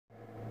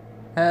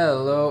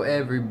Hello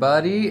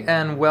everybody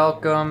and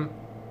welcome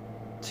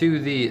to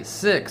the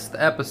 6th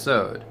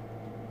episode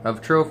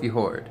of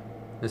TrophyHoard.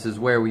 This is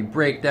where we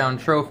break down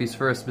trophies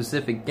for a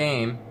specific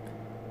game.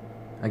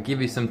 I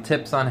give you some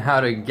tips on how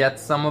to get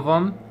some of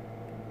them,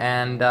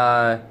 and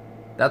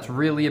that's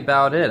really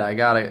about it. I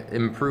gotta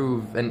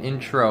improve an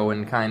intro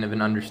and kind of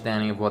an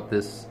understanding of what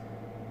this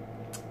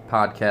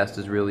podcast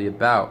is really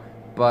about.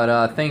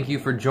 But thank you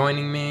for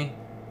joining me.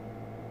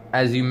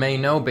 As you may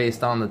know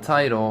based on the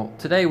title,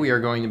 today we are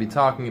going to be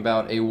talking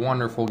about a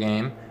wonderful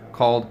game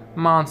called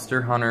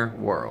Monster Hunter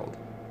World.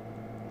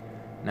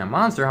 Now,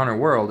 Monster Hunter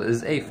World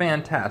is a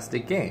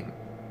fantastic game.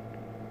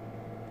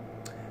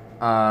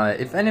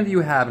 If any of you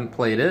haven't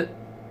played it,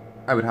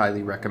 I would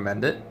highly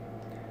recommend it.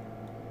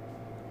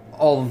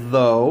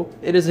 Although,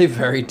 it is a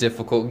very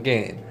difficult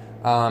game.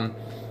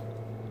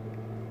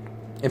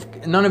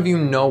 If none of you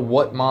know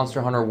what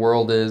Monster Hunter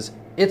World is,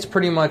 it's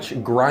pretty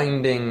much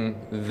grinding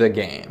the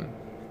game.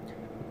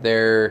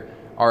 There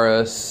are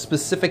a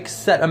specific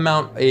set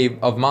amount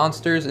of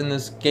monsters in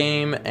this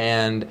game,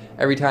 and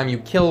every time you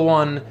kill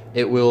one,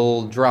 it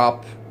will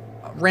drop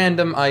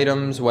random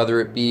items, whether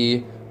it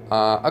be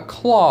a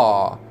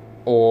claw,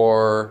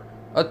 or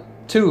a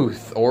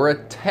tooth, or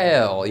a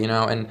tail, you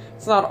know, and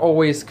it's not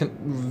always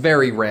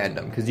very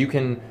random, because you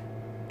can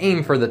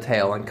aim for the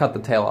tail and cut the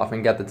tail off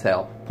and get the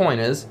tail.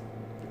 Point is,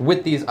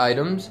 with these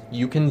items,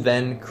 you can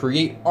then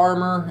create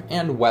armor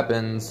and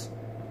weapons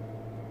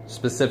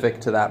specific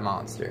to that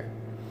monster.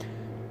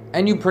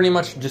 And you pretty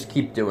much just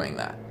keep doing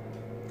that.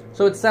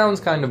 So it sounds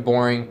kind of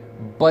boring,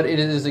 but it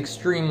is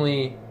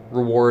extremely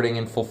rewarding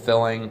and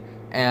fulfilling,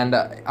 and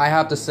I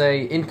have to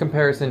say, in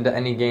comparison to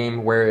any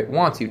game where it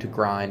wants you to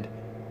grind,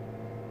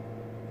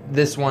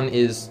 this one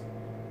is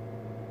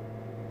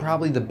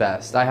probably the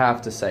best, I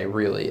have to say,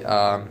 really.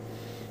 I'm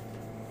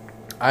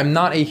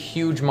not a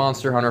huge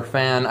Monster Hunter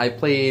fan. I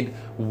played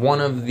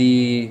one of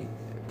the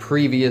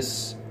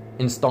previous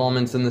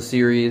installments in the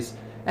series,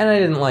 and I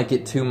didn't like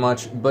it too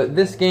much, but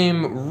this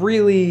game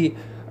really,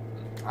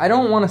 I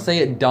don't want to say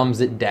it dumbs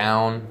it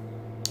down,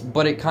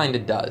 but it kind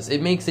of does.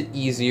 It makes it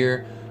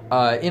easier.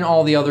 In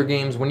all the other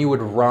games, when you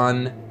would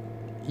run,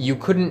 you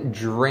couldn't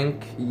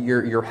drink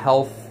your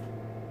health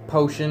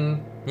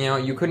potion, you know,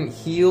 you couldn't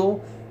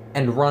heal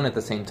and run at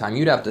the same time.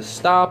 You'd have to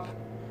stop,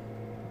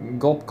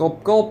 gulp,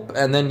 gulp, gulp,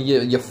 and then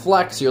you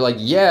flex, you're like,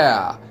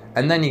 yeah,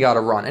 and then you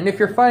gotta run. And if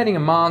you're fighting a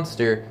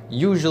monster,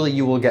 usually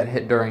you will get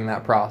hit during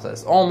that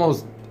process.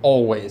 Almost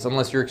always,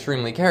 unless you're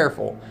extremely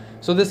careful.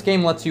 So this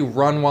game lets you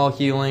run while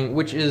healing,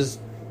 which is,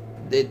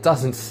 it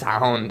doesn't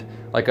sound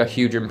like a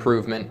huge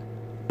improvement,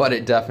 but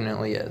it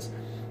definitely is.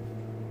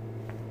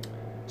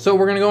 So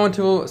we're going to go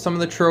into some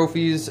of the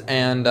trophies,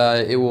 and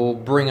it will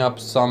bring up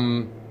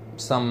some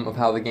of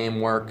how the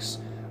game works.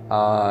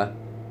 I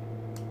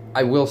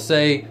will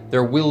say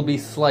there will be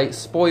slight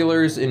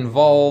spoilers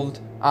involved,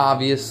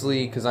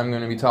 obviously, because I'm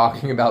going to be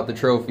talking about the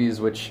trophies,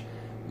 which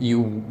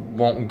you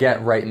won't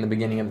get right in the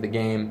beginning of the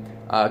game.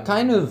 I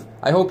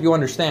hope you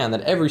understand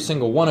that every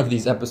single one of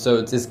these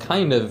episodes is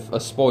kind of a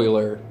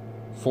spoiler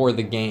for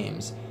the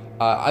games.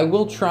 I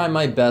will try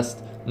my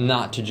best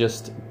not to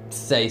just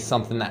say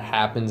something that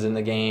happens in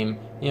the game,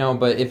 you know,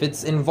 but if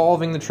it's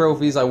involving the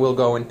trophies, I will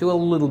go into a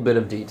little bit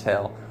of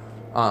detail,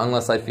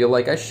 unless I feel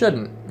like I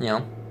shouldn't, you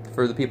know,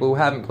 for the people who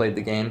haven't played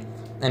the game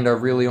and are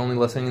really only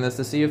listening to this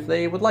to see if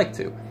they would like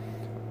to.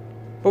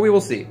 But we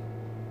will see.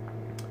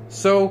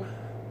 So,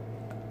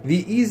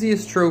 the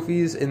easiest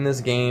trophies in this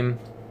game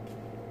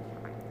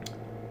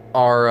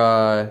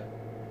are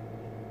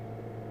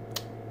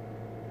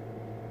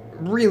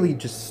really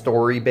just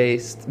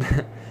story-based.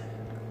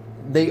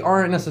 They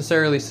aren't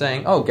necessarily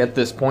saying, oh, get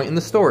this point in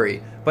the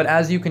story, but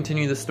as you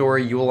continue the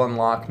story, you will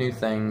unlock new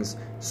things.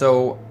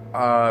 So,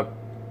 I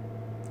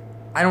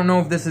don't know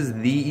if this is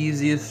the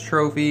easiest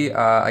trophy.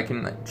 I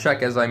can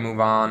check as I move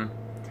on,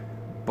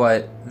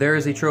 but there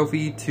is a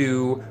trophy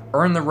to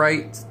earn the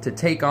right to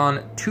take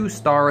on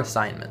 2-star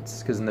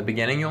assignments, because in the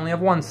beginning you only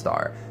have 1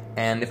 star.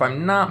 And if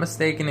I'm not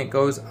mistaken, it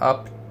goes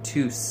up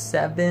to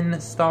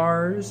 7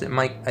 stars. It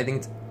might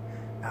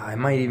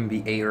even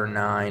be 8 or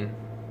 9.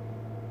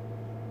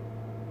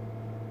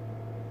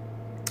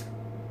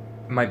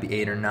 It might be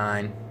 8 or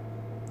 9.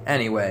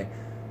 Anyway,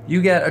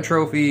 you get a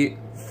trophy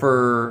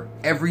for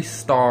every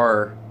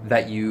star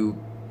that you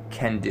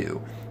can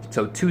do.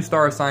 So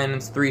 2-star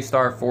assignments,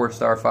 3-star,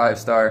 4-star,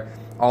 5-star,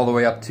 all the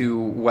way up to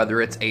whether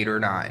it's 8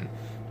 or 9.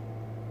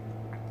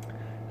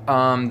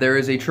 There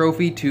is a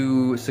trophy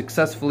to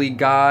successfully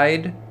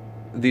guide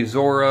the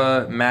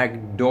Zora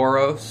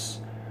Magdoros,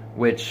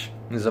 which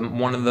is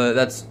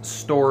that's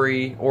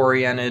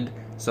story-oriented,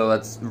 so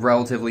that's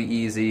relatively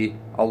easy.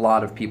 A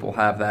lot of people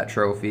have that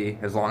trophy,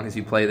 as long as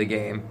you play the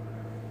game.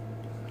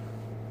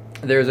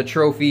 There's a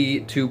trophy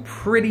to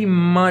pretty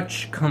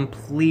much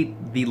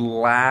complete the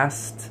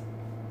last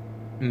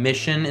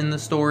mission in the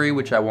story,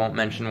 which I won't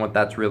mention what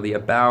that's really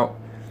about.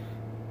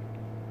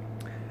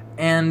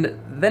 And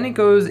then it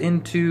goes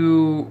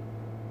into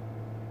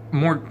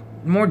more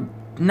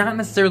not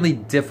necessarily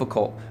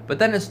difficult, but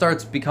then it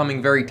starts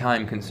becoming very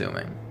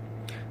time-consuming.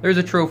 there's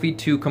a trophy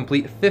to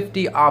complete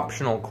 50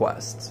 optional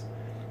quests.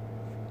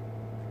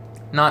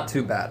 Not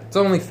too bad. It's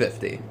only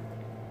 50.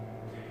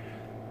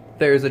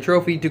 There's a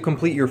trophy to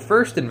complete your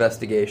first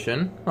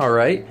investigation,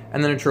 alright,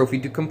 and then a trophy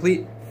to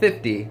complete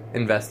 50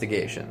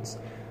 investigations.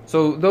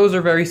 So those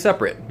are very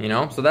separate, you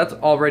know? So that's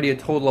already a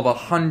total of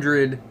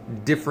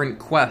 100 different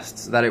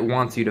quests that it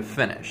wants you to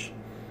finish.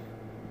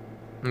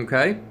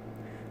 Okay?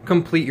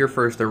 Complete your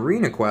first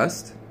arena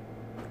quest.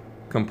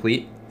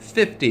 Complete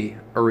 50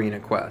 arena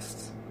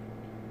quests.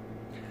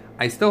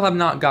 I still have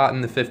not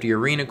gotten the 50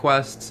 arena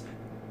quests,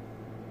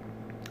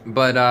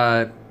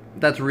 but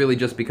that's really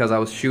just because I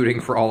was shooting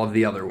for all of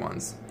the other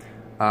ones.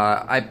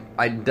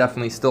 I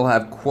definitely still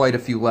have quite a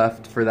few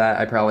left for that.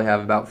 I probably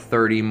have about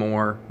 30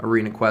 more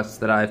arena quests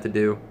that I have to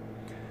do.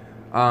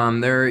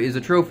 There is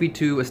a trophy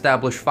to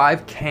establish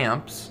 5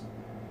 camps,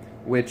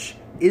 which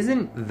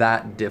isn't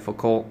that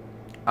difficult.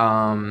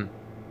 As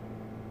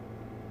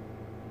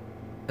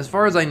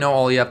far as I know,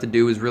 all you have to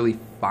do is really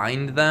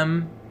find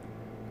them.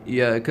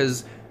 Yeah,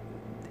 because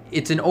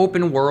it's an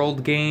open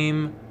world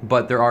game,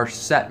 but there are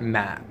set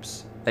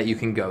maps that you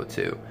can go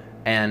to.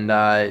 And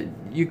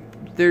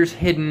there's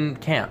hidden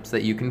camps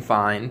that you can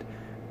find,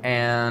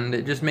 and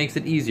it just makes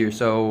it easier.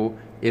 So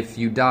if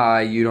you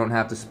die, you don't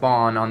have to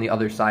spawn on the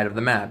other side of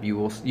the map.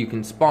 You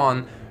can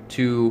spawn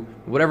to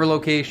whatever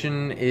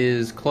location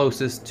is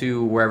closest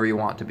to wherever you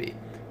want to be.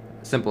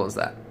 Simple as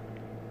that.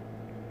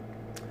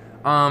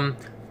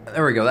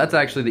 There we go. That's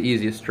actually the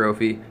easiest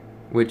trophy,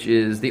 which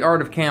is the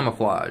Art of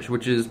Camouflage,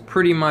 which is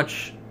pretty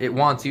much, it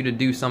wants you to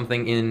do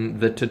something in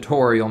the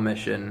tutorial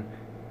mission.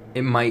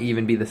 It might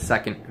even be the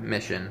second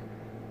mission,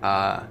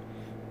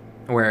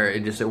 where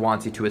it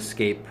wants you to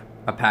escape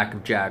a pack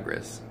of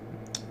Jagras.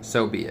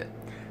 So be it.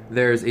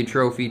 There's a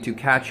trophy to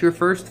catch your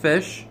first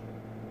fish,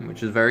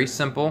 which is very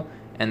simple,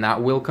 and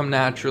that will come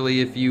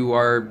naturally if you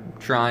are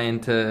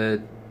trying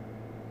to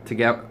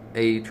get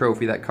a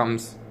trophy that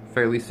comes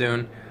fairly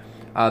soon.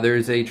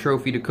 There's a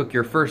trophy to cook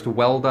your first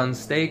well-done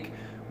steak,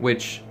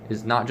 which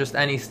is not just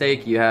any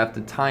steak. You have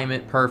to time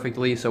it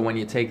perfectly, so when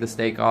you take the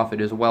steak off,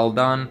 it is well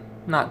done.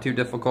 Not too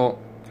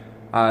difficult.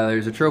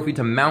 There's a trophy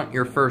to mount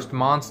your first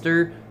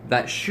monster.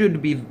 That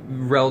should be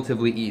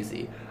relatively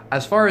easy.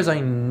 As far as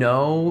I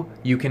know,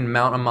 you can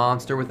mount a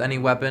monster with any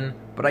weapon,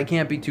 but I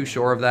can't be too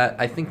sure of that.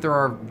 I think there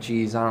are,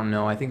 geez, I don't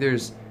know. I think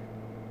there's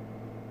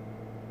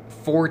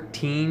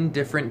 14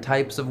 different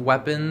types of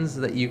weapons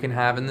that you can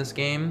have in this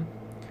game,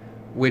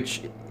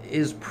 which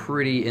is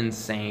pretty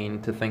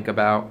insane to think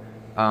about.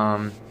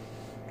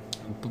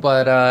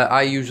 But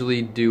I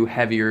usually do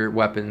heavier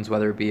weapons,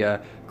 whether it be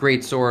a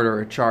greatsword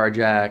or a charge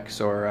axe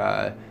or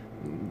a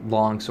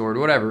longsword,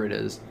 whatever it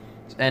is.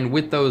 And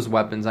with those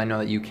weapons, I know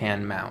that you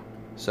can mount.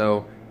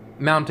 So,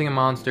 mounting a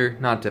monster,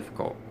 not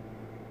difficult.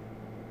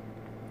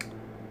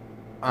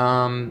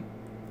 I'm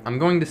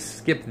going to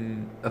skip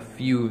a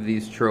few of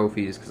these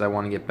trophies because I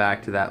want to get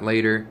back to that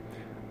later.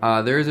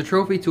 There is a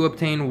trophy to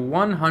obtain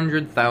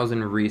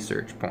 100,000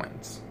 research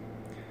points.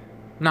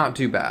 Not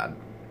too bad.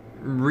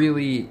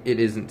 Really, it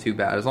isn't too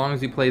bad. As long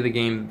as you play the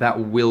game, that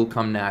will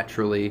come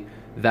naturally.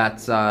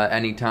 That's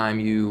anytime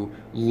you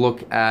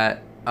look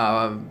at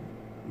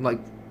like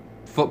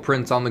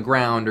footprints on the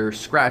ground or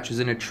scratches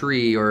in a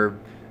tree or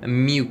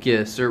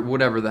mucus or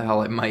whatever the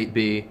hell it might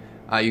be,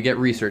 you get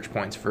research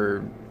points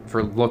for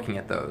looking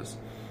at those.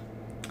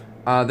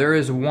 There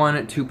is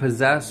one to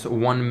possess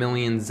 1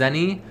 million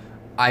zenny.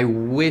 I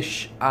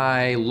wish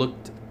I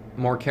looked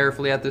more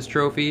carefully at this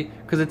trophy,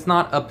 because it's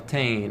not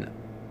obtain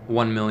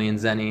 1 million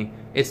zenny,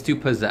 it's to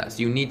possess.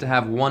 You need to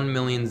have 1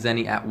 million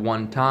zenny at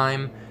one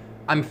time.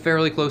 I'm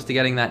fairly close to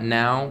getting that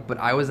now, but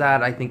I was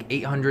at, I think,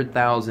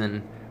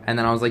 800,000, and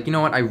then I was like, you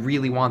know what, I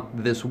really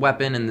want this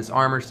weapon and this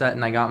armor set,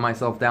 and I got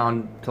myself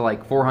down to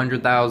like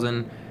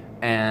 400,000,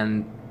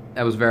 and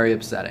that was very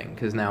upsetting,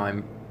 because now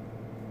I'm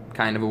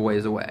kind of a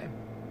ways away.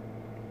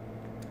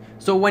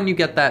 So when you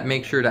get that,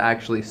 make sure to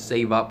actually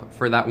save up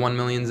for that 1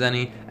 million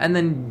zenny, and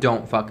then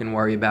don't fucking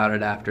worry about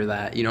it after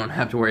that. You don't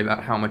have to worry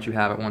about how much you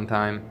have at one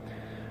time.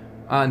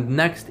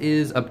 Next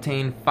is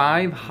obtain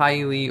 5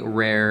 highly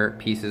rare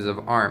pieces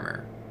of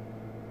armor.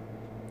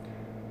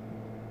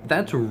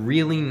 That's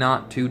really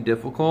not too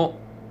difficult,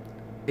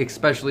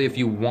 especially if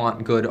you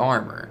want good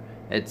armor.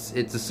 It's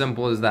as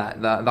simple as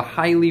that. The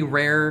highly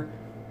rare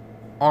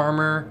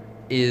armor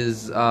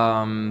is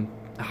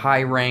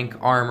high rank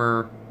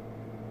armor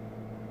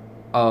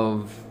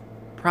of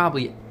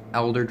probably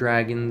elder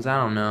dragons, I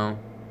don't know.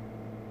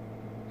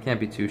 Can't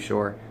be too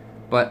sure.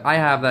 But I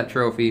have that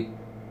trophy,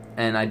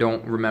 and I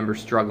don't remember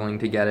struggling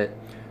to get it.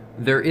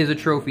 There is a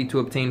trophy to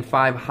obtain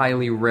 5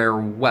 highly rare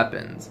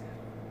weapons.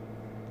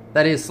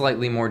 That is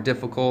slightly more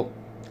difficult.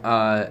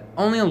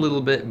 Only a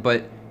little bit,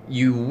 but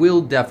you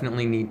will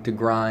definitely need to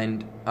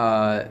grind.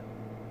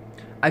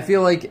 I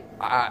feel like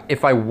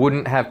if I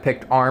wouldn't have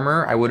picked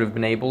armor, I would have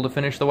been able to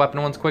finish the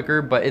weapon ones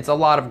quicker, but it's a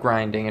lot of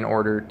grinding in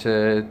order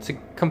to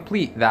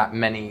complete that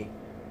many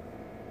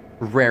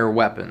rare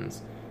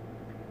weapons.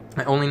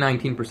 Only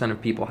 19%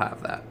 of people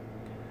have that.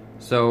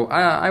 So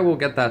I will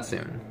get that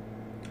soon.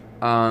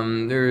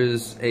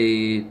 There's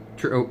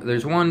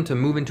one to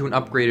move into an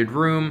upgraded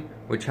room,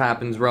 which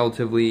happens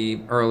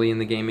relatively early in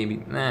the game,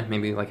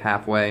 maybe like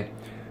halfway.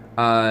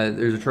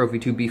 There's a trophy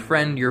to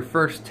befriend your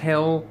first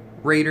tail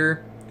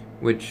raider,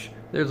 which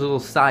there's little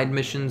side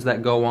missions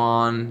that go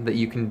on that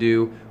you can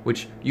do,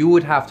 which you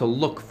would have to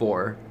look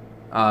for,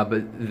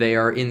 but they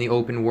are in the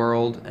open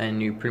world,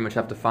 and you pretty much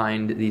have to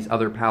find these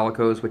other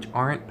palicos, which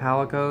aren't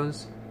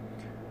palicos.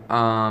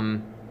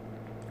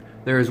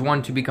 There is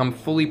one to become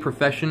fully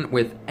proficient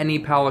with any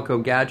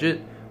palico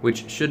gadget,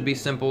 which should be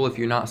simple if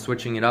you're not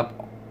switching it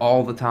up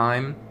all the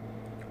time.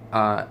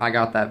 I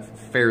got that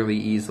fairly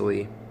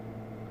easily.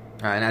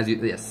 And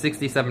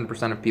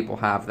 67% of people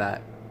have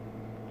that.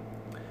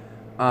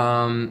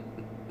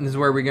 This is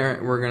where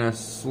we're gonna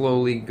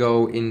slowly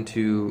go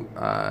into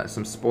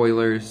some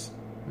spoilers.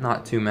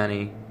 Not too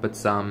many, but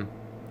some.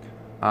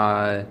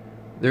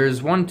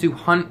 There's one to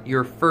hunt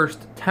your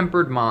first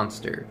tempered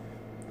monster.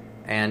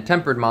 And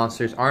tempered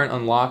monsters aren't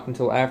unlocked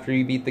until after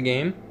you beat the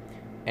game.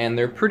 And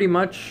they're pretty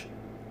much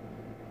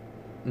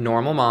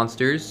normal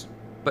monsters,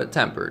 but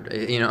tempered.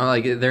 You know,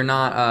 like, they're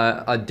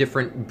not a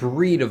different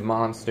breed of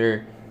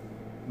monster,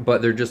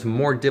 but they're just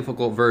more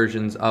difficult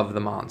versions of the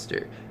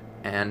monster.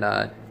 And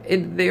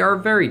they are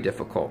very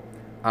difficult.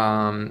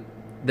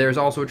 There's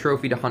also a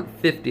trophy to hunt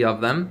 50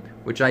 of them,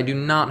 which I do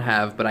not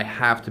have, but I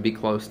have to be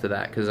close to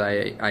that, because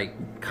I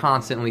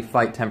constantly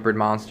fight tempered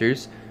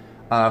monsters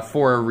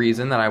for a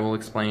reason that I will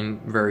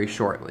explain very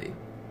shortly.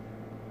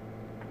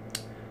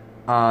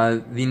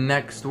 The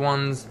next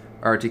ones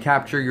are to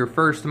capture your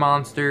first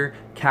monster,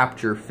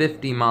 capture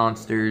 50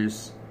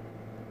 monsters,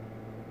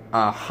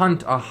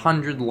 hunt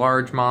 100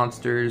 large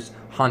monsters,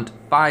 hunt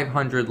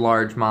 500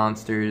 large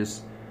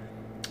monsters,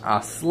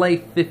 slay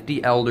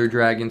 50 elder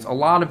dragons. A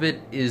lot of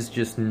it is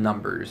just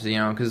numbers, you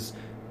know, because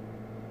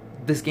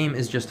this game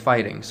is just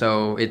fighting,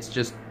 so it's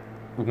just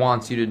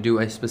wants you to do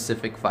a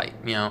specific fight,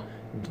 you know,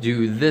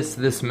 do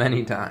this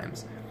many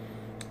times.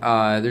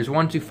 There's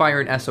one to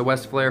fire an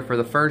SOS flare for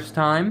the first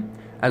time,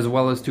 as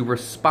well as to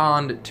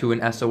respond to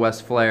an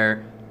SOS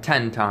flare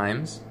 10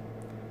 times,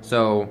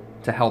 so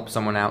to help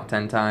someone out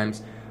 10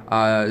 times.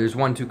 There's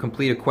one to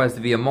complete a quest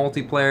via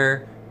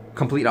multiplayer,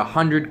 complete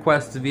 100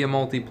 quests via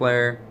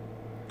multiplayer.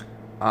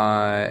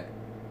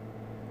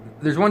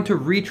 There's one to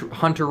reach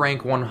Hunter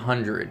rank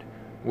 100,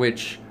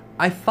 which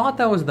I thought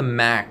that was the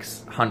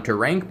max Hunter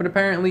rank, but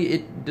apparently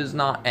it does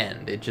not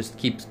end. It just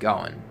keeps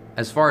going,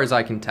 as far as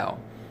I can tell.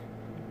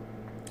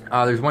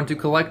 There's one to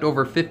collect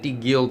over 50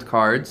 guild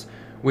cards,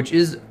 which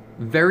is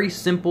very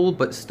simple,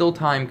 but still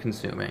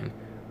time-consuming.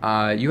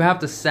 You have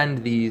to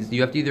send these,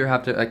 you either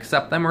have to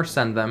accept them or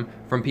send them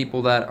from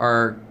people that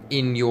are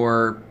in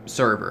your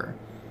server.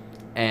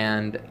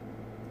 And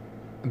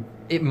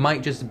it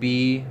might just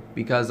be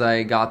because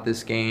I got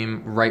this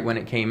game right when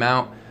it came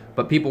out,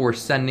 but people were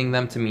sending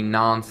them to me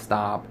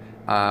non-stop.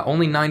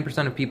 Only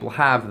 9% of people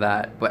have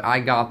that, but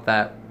I got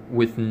that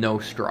with no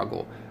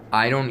struggle.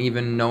 I don't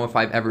even know if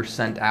I've ever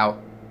sent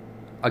out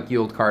a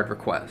guild card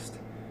request.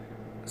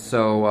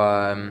 So,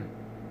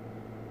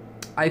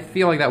 I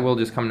feel like that will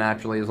just come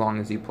naturally as long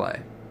as you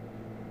play.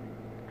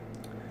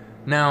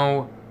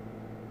 Now,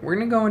 we're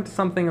going to go into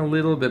something a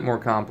little bit more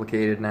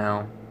complicated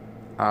now.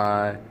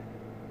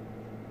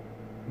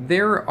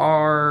 There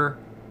are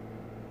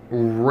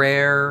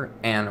rare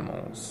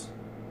animals.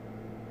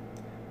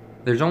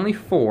 There's only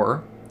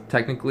 4.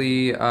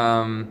 Technically,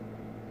 one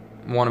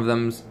of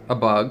them's a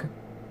bug.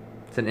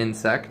 It's an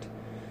insect.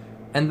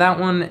 And that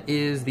one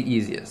is the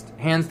easiest.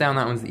 Hands down,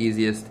 that one's the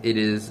easiest. It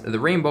is the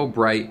Rainbow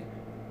Bright,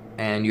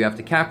 and you have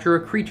to capture a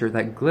creature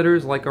that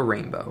glitters like a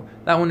rainbow.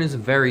 That one is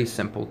very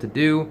simple to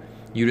do.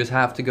 You just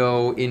have to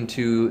go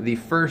into the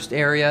first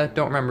area.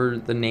 Don't remember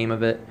the name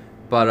of it,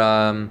 but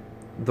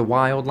the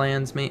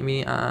Wildlands,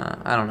 maybe?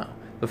 I don't know.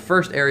 The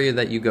first area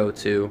that you go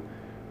to,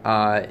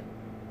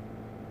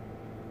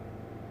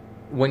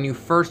 when you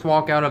first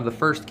walk out of the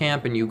first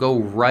camp and you go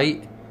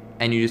right,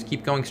 and you just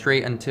keep going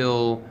straight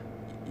until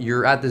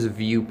you're at this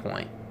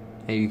viewpoint.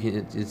 And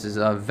it's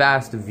a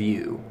vast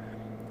view,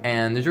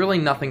 and there's really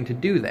nothing to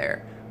do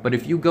there. But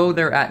if you go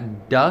there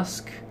at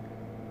dusk,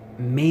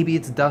 maybe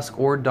it's dusk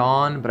or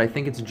dawn, but I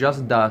think it's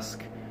just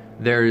dusk,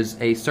 there's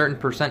a certain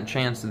 %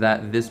 chance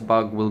that this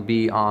bug will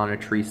be on a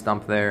tree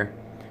stump there.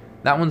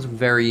 That one's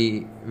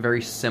very,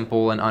 very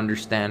simple and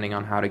understanding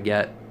on how to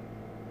get.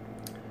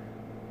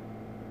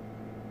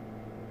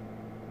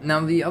 Now,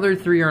 the other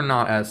 3 are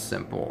not as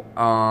simple.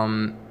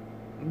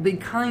 They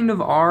kind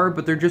of are,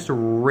 but they're just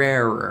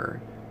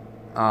rarer.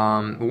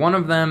 One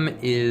of them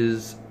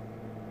is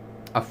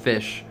a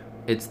fish.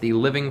 It's the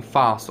living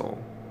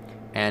fossil.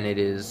 And it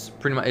is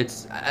pretty much,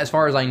 it's, as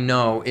far as I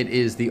know, it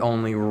is the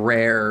only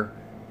rare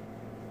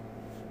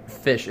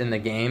fish in the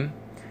game.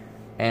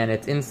 And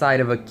it's inside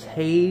of a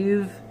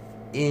cave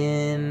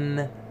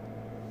in...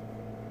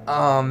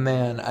 Oh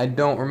man, I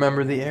don't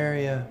remember the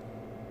area.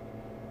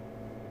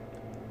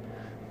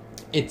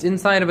 It's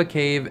inside of a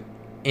cave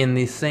in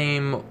the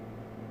same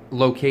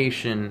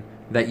location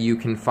that you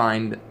can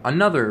find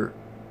another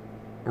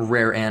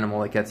rare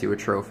animal that gets you a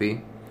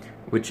trophy,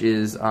 which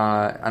is,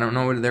 I don't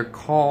know what they're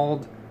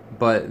called,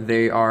 but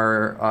they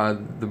are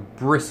the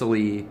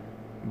bristly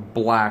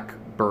black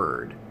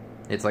bird.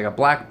 It's like a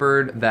black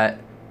bird that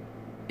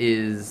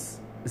is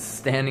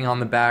standing on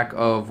the back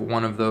of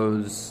one of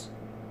those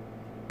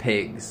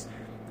pigs.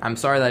 I'm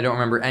sorry that I don't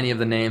remember any of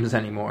the names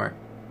anymore.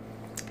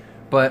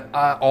 But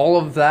all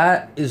of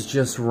that is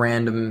just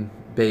random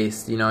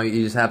based. You know,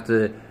 you just have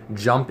to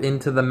jump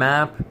into the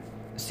map,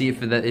 see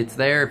if it's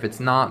there. If it's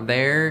not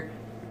there,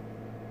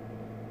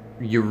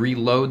 you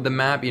reload the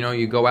map. You know,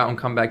 you go out and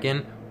come back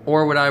in.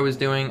 Or what I was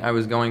doing, I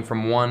was going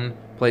from one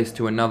place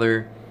to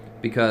another,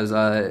 because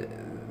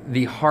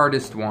the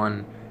hardest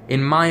one,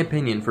 in my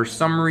opinion, for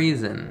some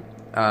reason,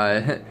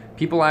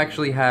 people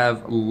actually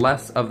have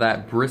less of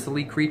that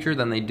bristly creature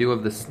than they do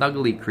of the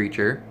snuggly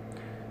creature.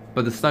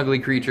 But the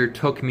snuggly creature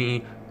took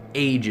me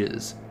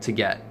ages to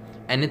get.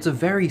 And it's a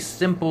very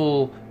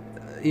simple,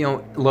 you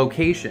know,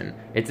 location.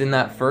 It's in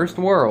that first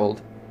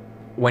world.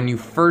 When you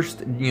first,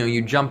 you know,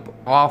 you jump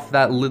off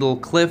that little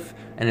cliff,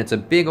 and it's a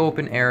big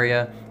open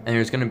area, and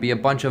there's going to be a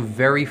bunch of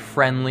very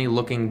friendly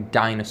looking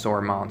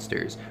dinosaur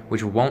monsters,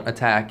 which won't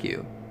attack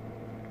you.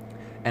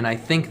 And I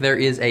think there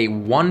is a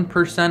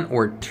 1%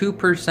 or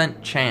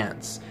 2%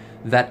 chance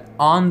that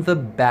on the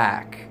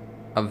back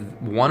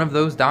of one of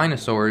those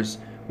dinosaurs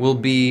will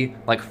be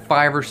like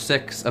 5 or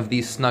 6 of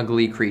these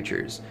snuggly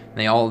creatures.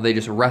 They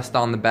just rest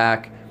on the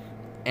back,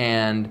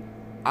 and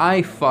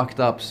I fucked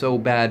up so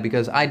bad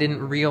because I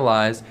didn't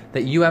realize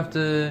that you have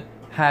to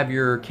have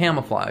your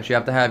camouflage, you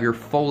have to have your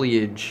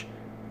foliage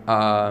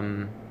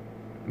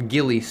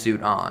ghillie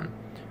suit on,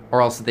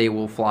 or else they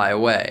will fly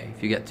away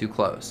if you get too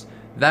close.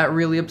 That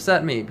really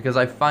upset me because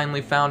I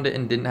finally found it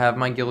and didn't have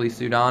my ghillie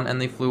suit on, and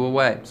they flew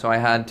away. So I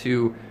had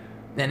to,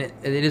 and it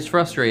is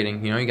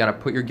frustrating, you know, you gotta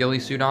put your ghillie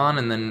suit on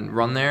and then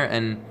run there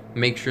and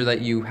make sure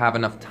that you have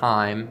enough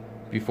time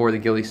before the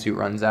ghillie suit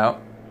runs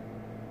out.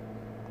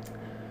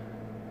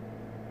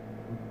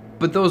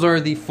 But those are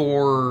the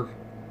 4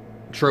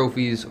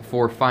 trophies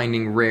for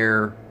finding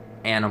rare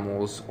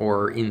animals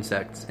or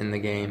insects in the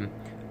game.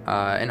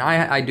 And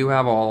I do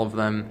have all of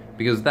them,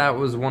 because that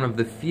was one of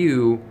the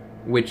few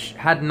which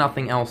had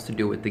nothing else to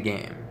do with the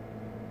game.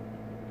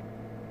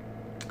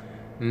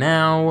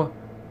 Now,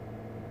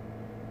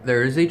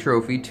 there is a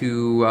trophy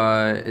to,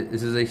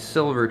 this is a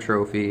silver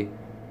trophy,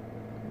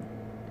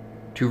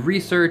 to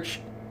research,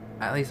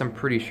 at least I'm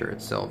pretty sure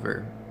it's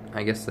silver.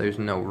 I guess there's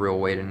no real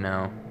way to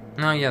know.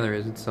 Oh yeah, there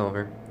is, it's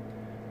silver.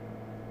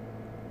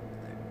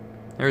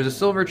 There's a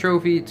silver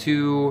trophy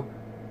to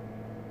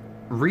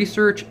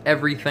research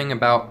everything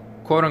about,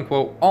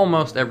 quote-unquote,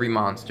 almost every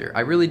monster.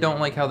 I really don't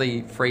like how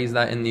they phrase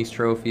that in these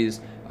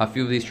trophies. A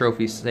few of these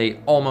trophies say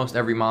almost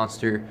every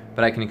monster,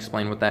 but I can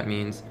explain what that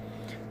means.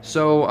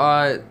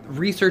 So,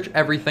 research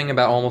everything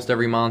about almost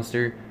every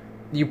monster.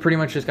 You pretty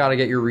much just gotta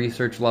get your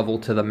research level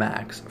to the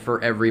max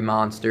for every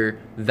monster.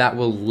 That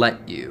will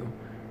let you,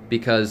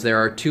 because there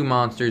are 2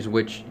 monsters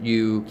which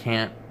you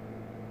can't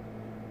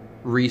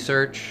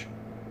research,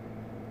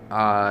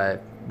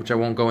 which I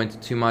won't go into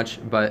too much,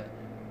 but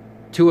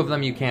 2 of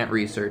them you can't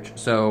research.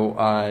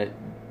 So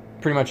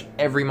pretty much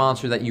every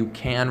monster that you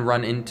can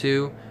run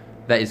into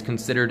that is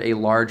considered a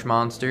large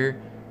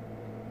monster,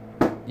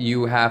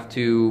 you have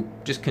to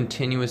just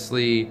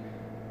continuously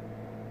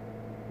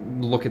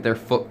look at their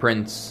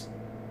footprints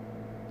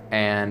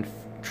and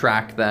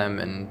track them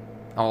and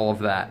all of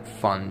that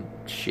fun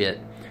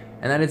shit.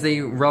 And that is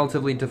a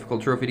relatively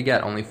difficult trophy to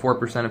get. Only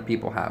 4% of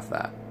people have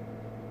that.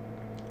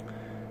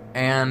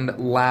 And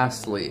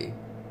lastly,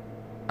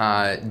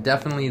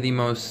 definitely the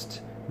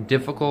most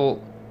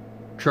difficult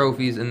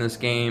trophies in this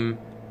game,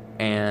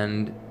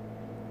 and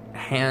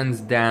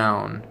hands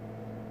down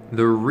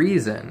the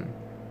reason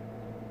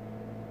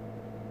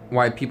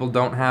why people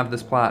don't have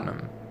this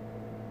platinum.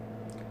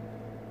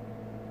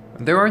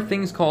 There are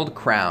things called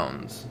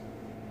crowns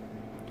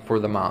for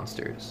the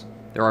monsters.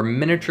 There are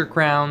miniature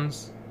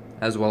crowns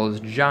as well as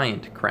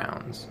giant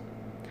crowns.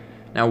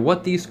 Now,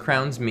 what these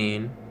crowns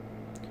mean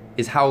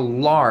is how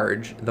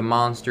large the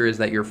monster is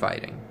that you're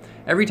fighting.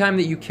 Every time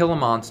that you kill a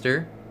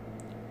monster,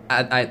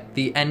 at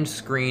the end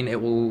screen,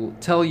 it will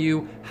tell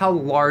you how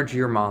large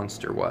your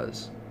monster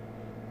was.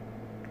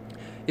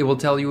 It will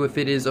tell you if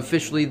it is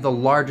officially the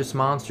largest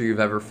monster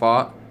you've ever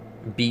fought,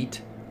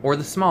 beat, or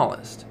the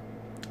smallest.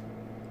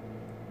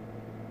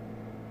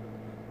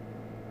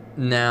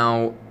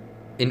 Now,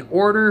 in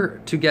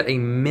order to get a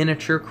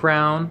miniature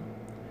crown,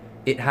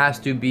 it has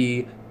to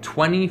be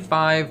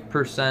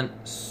 25%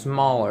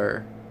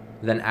 smaller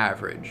than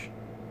average.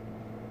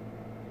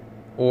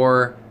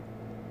 Or,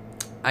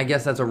 I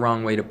guess that's a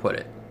wrong way to put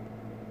it.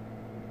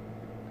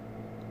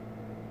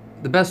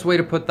 The best way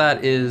to put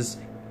that is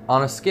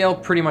on a scale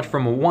pretty much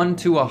from 1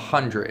 to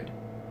 100.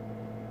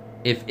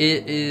 If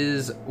it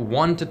is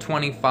 1 to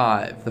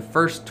 25, the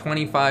first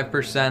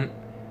 25%,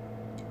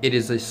 it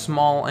is a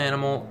small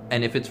animal,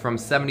 and if it's from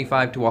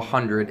 75 to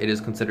 100, it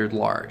is considered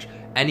large.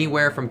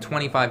 Anywhere from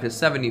 25 to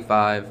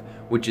 75,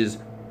 which is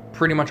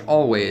pretty much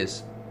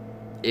always,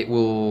 it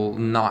will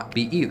not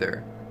be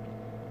either.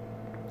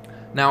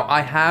 Now,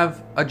 I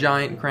have a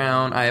giant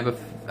crown, I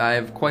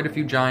have quite a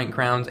few giant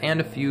crowns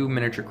and a few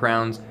miniature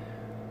crowns,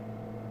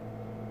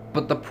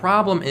 but the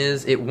problem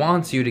is it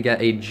wants you to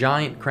get a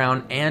giant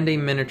crown and a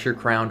miniature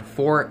crown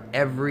for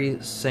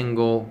every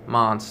single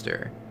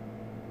monster.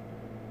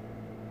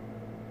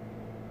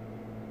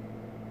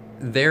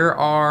 There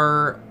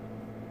are...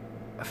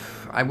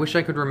 I wish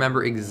I could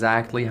remember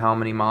exactly how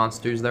many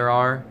monsters there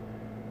are,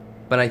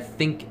 but I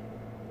think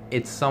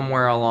it's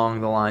somewhere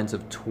along the lines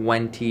of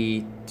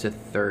 20 to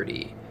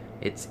 30.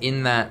 It's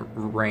in that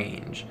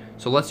range.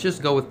 So let's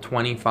just go with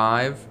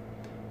 25.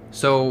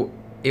 So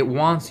it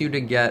wants you to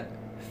get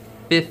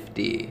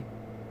 50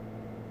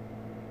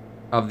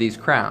 of these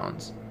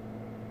crowns.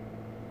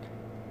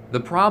 The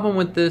problem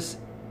with this,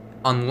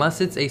 unless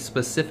it's a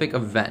specific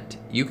event,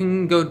 you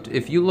can go,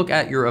 if you look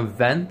at your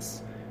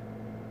events,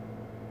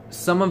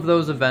 some of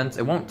those events,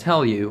 it won't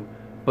tell you,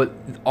 but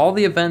all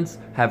the events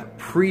have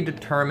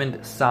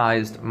predetermined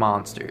sized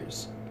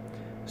monsters.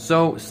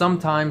 So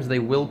sometimes they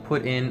will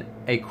put in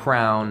a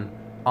crown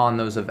on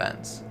those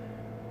events.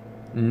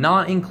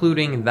 Not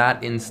including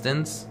that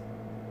instance,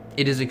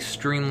 it is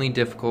extremely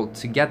difficult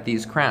to get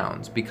these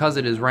crowns because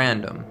it is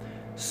random.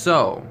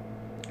 So,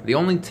 the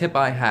only tip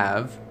I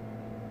have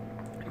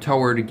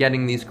toward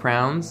getting these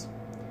crowns,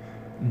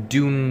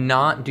 do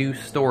not do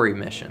story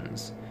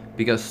missions,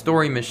 because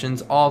story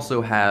missions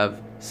also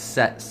have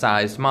set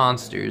sized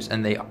monsters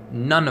and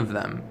none of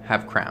them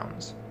have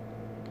crowns.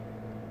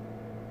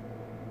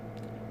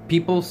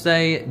 People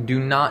say do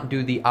not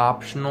do the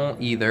optional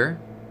either,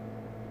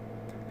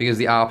 because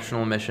the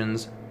optional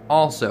missions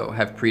also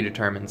have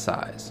predetermined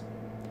size.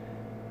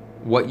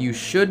 What you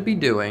should be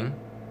doing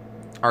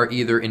are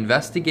either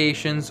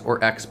investigations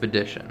or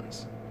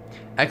expeditions.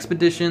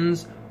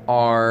 Expeditions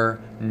are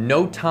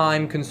no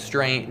time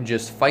constraint,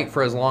 just fight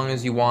for as long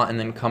as you want and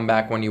then come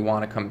back when you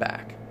want to come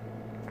back.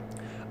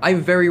 I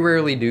very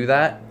rarely do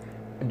that,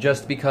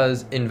 just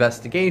because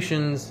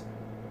investigations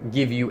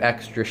give you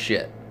extra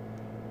shit.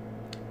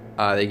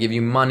 They give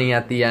you money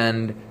at the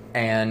end,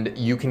 and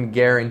you can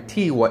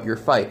guarantee what you're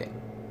fighting.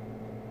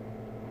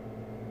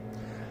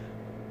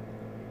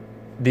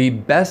 The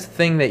best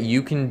thing that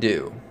you can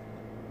do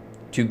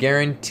to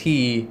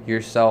guarantee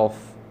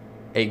yourself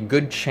a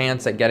good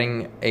chance at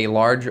getting a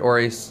large or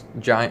a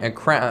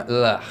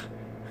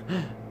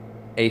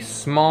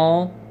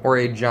small or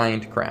a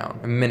giant crown,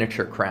 a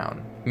miniature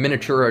crown,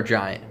 miniature or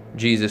giant,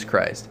 Jesus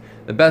Christ.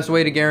 The best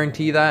way to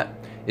guarantee that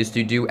is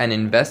to do an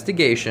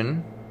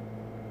investigation,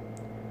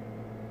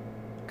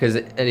 because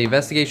an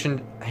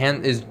investigation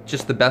is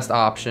just the best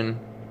option.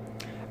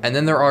 And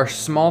then there are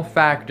small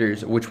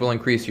factors which will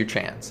increase your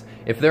chance.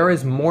 If there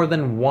is more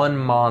than one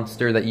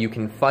monster that you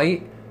can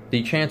fight,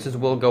 the chances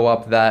will go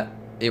up that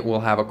it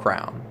will have a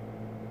crown.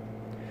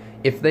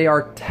 If they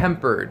are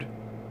tempered,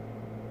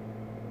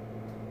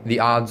 the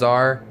odds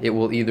are it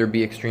will either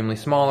be extremely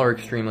small or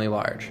extremely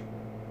large.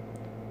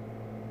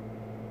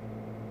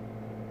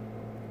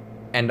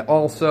 And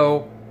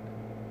also,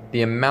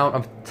 the amount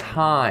of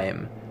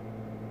time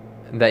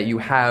that you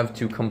have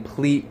to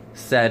complete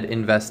said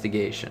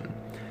investigation.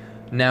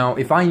 Now,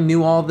 if I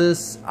knew all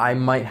this, I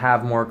might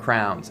have more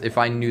crowns, if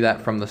I knew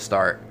that from the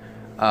start.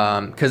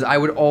 Because I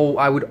would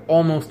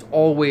almost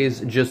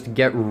always just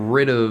get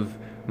rid of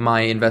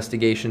my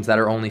investigations that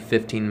are only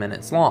 15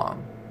 minutes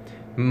long.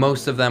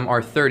 Most of them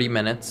are 30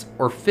 minutes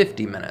or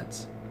 50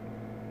 minutes.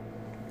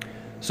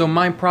 So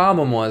my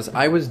problem was,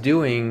 I was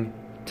doing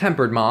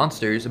tempered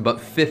monsters, but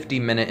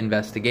 50-minute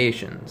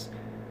investigations.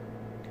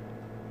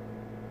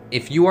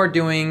 If you are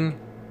doing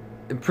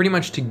pretty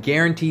much to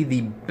guarantee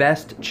the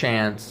best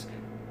chance,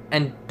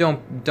 and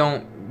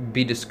don't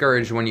be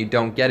discouraged when you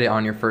don't get it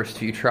on your first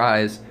few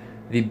tries,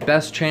 the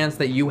best chance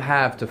that you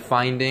have to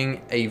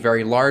finding a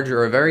very large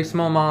or a very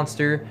small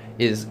monster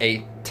is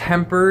a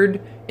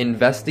tempered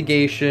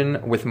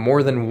investigation with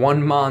more than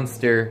one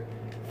monster,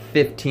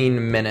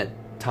 15-minute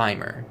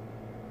time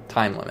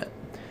limit.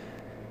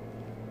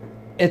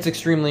 It's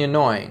extremely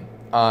annoying.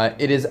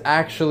 It has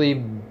actually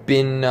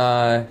been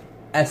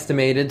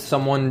estimated,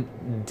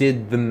 someone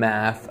did the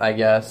math, I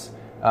guess,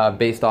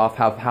 based off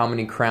how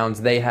many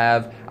crowns they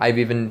have. I've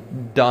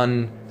even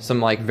done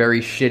some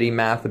very shitty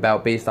math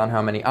based on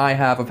how many I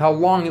have, of how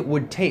long it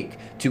would take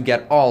to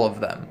get all of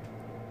them.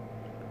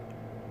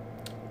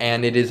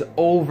 And it is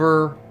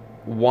over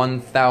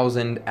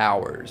 1,000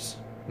 hours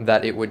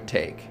that it would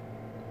take.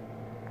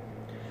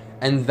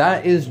 And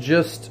that is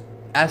just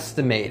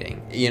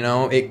estimating,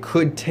 it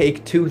could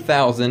take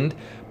 2,000,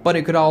 but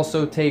it could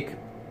also take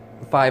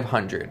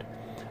 500.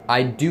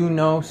 I do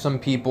know some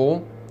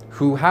people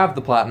who have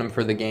the platinum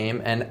for the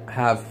game and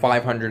have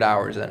 500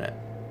 hours in it.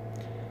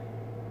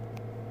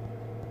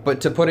 But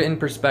to put it in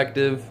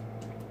perspective,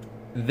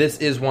 this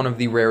is one of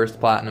the rarest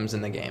platinums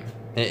in the game.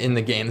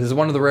 This is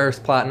one of the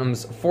rarest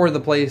platinums for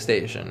the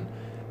PlayStation,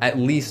 at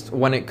least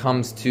when it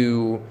comes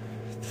to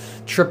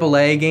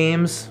AAA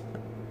games,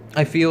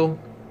 I feel.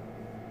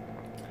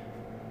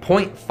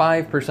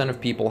 0.5%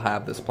 of people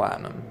have this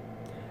platinum.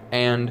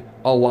 And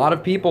a lot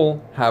of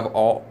people have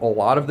a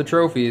lot of the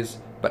trophies,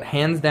 but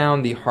hands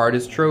down the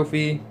hardest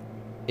trophy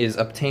is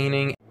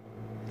obtaining...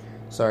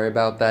 Sorry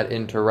about that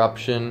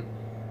interruption.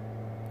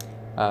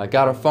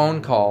 Got a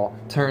phone call.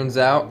 Turns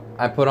out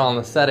I put on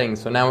the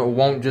settings, so now it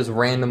won't just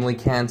randomly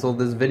cancel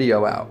this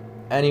video out.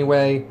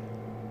 Anyway,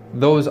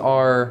 those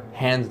are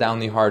hands down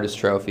the hardest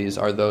trophies,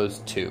 are those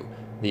two.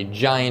 The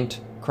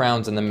giant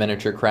crowns and the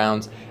miniature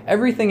crowns.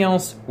 Everything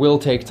else will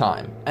take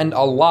time, and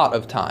a lot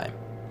of time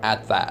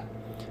at that.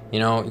 You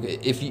know,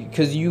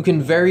 because you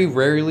can very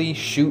rarely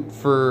shoot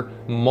for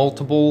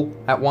multiple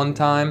at one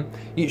time.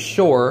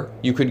 Sure,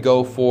 you could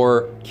go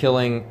for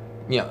killing,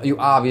 you know, you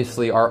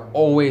obviously are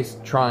always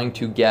trying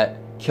to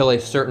kill a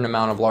certain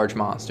amount of large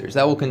monsters.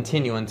 That will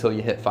continue until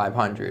you hit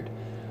 500.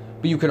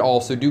 But you could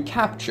also do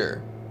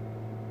capture.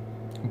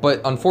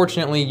 But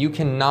unfortunately, you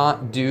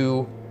cannot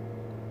do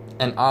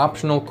an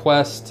optional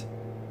quest,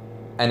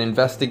 an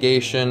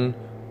investigation,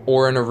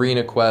 or an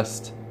arena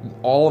quest.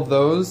 All of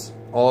those,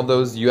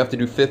 you have to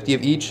do 50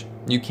 of each.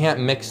 You can't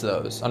mix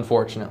those,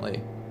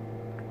 unfortunately.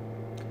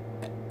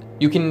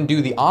 You can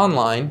do the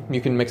online,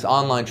 you can mix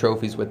online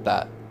trophies with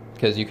that,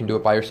 because you can do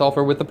it by yourself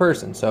or with a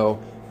person, so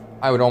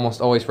I would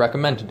almost always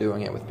recommend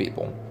doing it with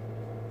people.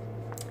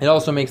 It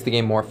also makes the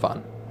game more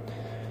fun.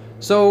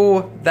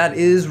 So, that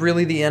is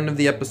really the end of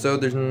the episode.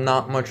 There's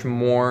not much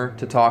more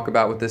to talk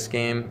about with this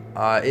game.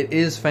 It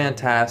is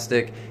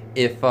fantastic.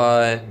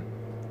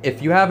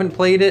 If you haven't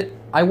played it,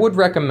 I would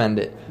recommend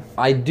it.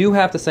 I do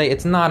have to say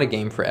it's not a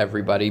game for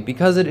everybody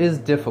because it is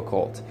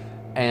difficult,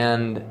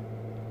 and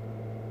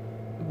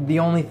the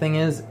only thing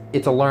is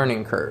it's a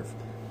learning curve.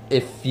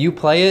 If you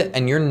play it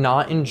and you're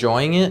not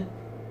enjoying it,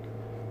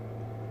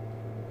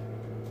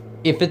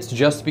 if it's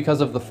just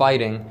because of the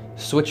fighting,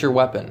 switch your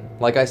weapon.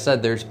 Like I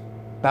said, there's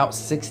about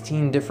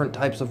 16 different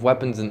types of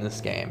weapons in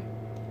this game.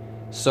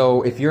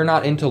 So if you're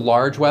not into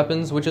large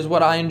weapons, which is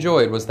what I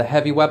enjoyed, was the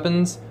heavy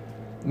weapons,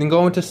 then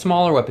go into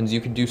smaller weapons. You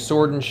could do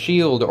sword and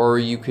shield, or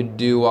you could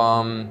do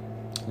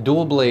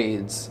dual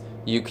blades.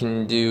 You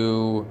can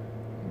do,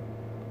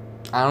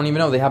 I don't even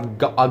know, they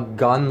have a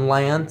gun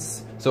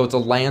lance, so it's a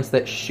lance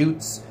that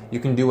shoots. You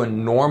can do a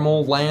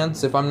normal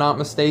lance, if I'm not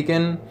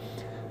mistaken.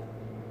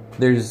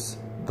 There's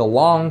the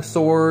long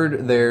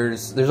sword.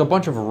 There's a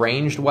bunch of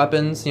ranged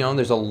weapons. You know,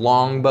 there's a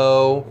long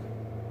bow.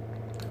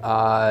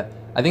 I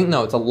think,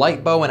 no, it's a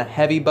light bow and a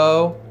heavy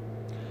bow.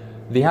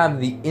 They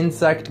have the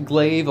insect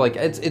glaive. Like,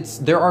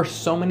 there are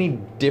so many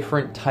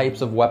different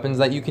types of weapons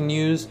that you can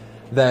use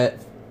that,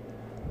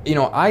 you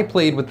know, I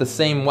played with the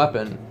same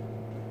weapon.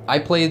 I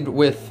played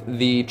with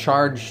the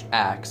charge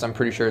axe, I'm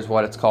pretty sure is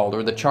what it's called,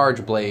 or the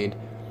charge blade,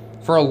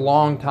 for a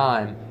long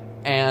time,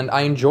 and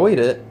I enjoyed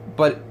it,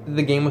 but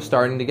the game was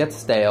starting to get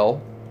stale,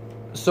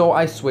 so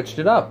I switched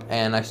it up,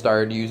 and I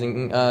started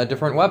using a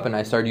different weapon.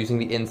 I started using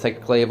the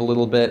insect glaive a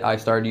little bit, I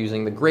started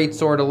using the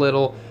greatsword a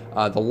little,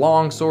 the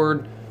long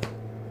sword.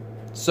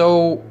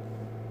 So,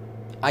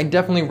 I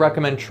definitely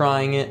recommend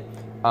trying it,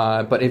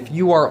 but if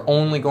you are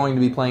only going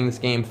to be playing this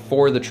game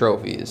for the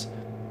trophies,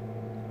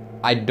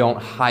 I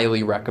don't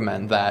highly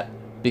recommend that,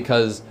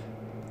 because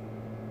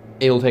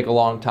it'll take a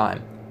long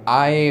time.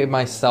 I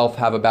myself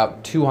have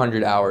about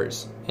 200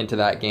 hours into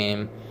that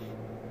game,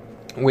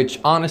 which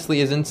honestly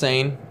is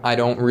insane. I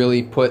don't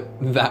really put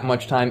that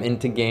much time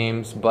into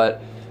games,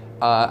 but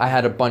I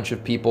had a bunch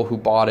of people who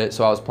bought it,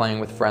 so I was playing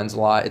with friends a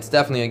lot. It's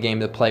definitely a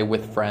game to play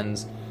with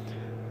friends.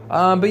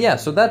 But yeah,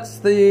 so that's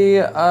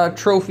the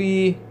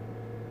trophy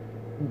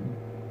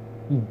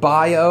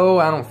bio.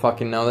 I don't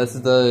fucking know. This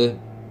is the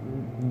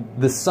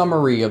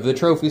summary of the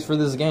trophies for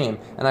this game,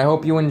 and I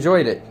hope you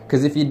enjoyed it,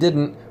 because if you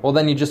didn't, well,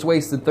 then you just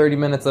wasted 30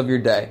 minutes of your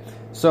day.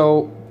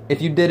 So,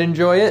 if you did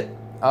enjoy it,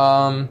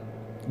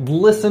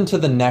 listen to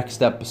the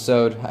next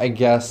episode, I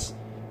guess,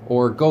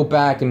 or go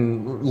back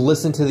and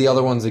listen to the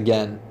other ones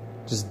again.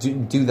 Just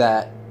do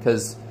that,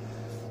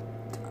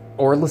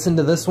 or listen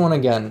to this one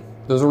again.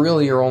 Those are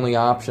really your only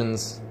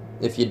options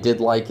if you did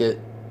like it,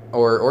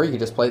 or you could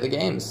just play the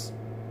games.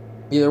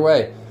 Either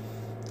way.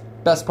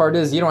 Best part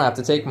is, you don't have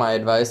to take my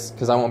advice,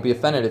 because I won't be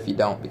offended if you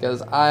don't,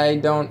 because I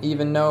don't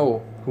even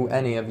know who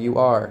any of you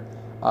are.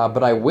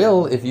 But I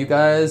will if you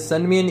guys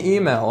send me an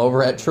email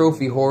over at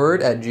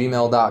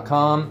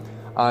TrophyHoard@gmail.com.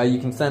 You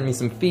can send me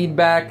some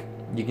feedback.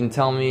 You can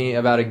tell me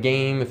about a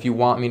game if you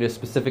want me to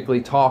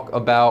specifically talk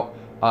about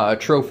a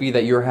trophy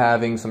that you're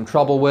having some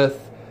trouble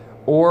with.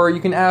 Or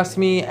you can ask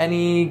me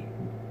any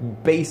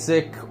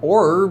basic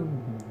or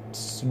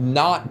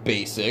not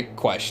basic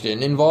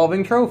question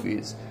involving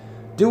trophies.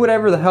 Do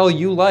whatever the hell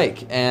you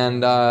like,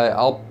 and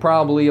I'll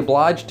probably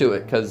oblige to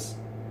it, because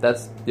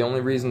that's the only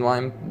reason why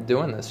I'm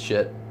doing this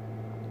shit.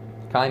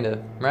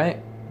 Kinda,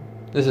 right?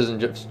 This isn't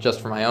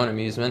just for my own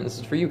amusement, this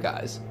is for you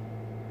guys.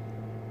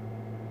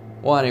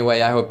 Well,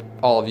 anyway, I hope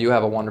all of you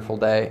have a wonderful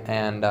day,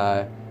 and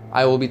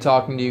I will be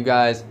talking to you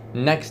guys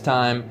next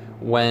time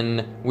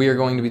when we are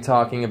going to be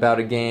talking about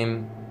a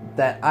game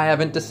that I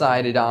haven't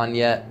decided on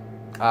yet.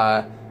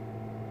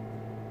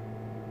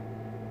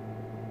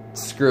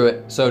 Screw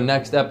it. So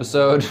next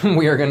episode,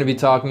 we are going to be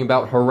talking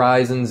about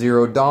Horizon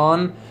Zero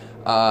Dawn.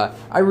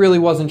 I really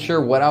wasn't sure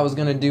what I was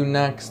going to do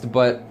next,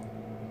 but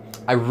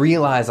I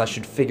realize I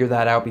should figure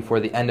that out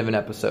before the end of an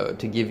episode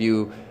to give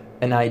you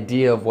an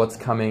idea of what's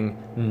coming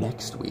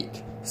next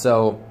week.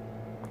 So,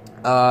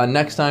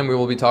 next time we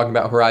will be talking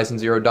about Horizon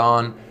Zero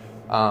Dawn.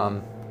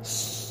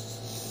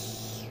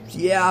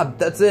 Yeah,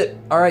 that's it.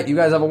 Alright, you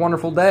guys have a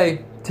wonderful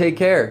day. Take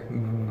care.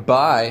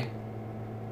 Bye.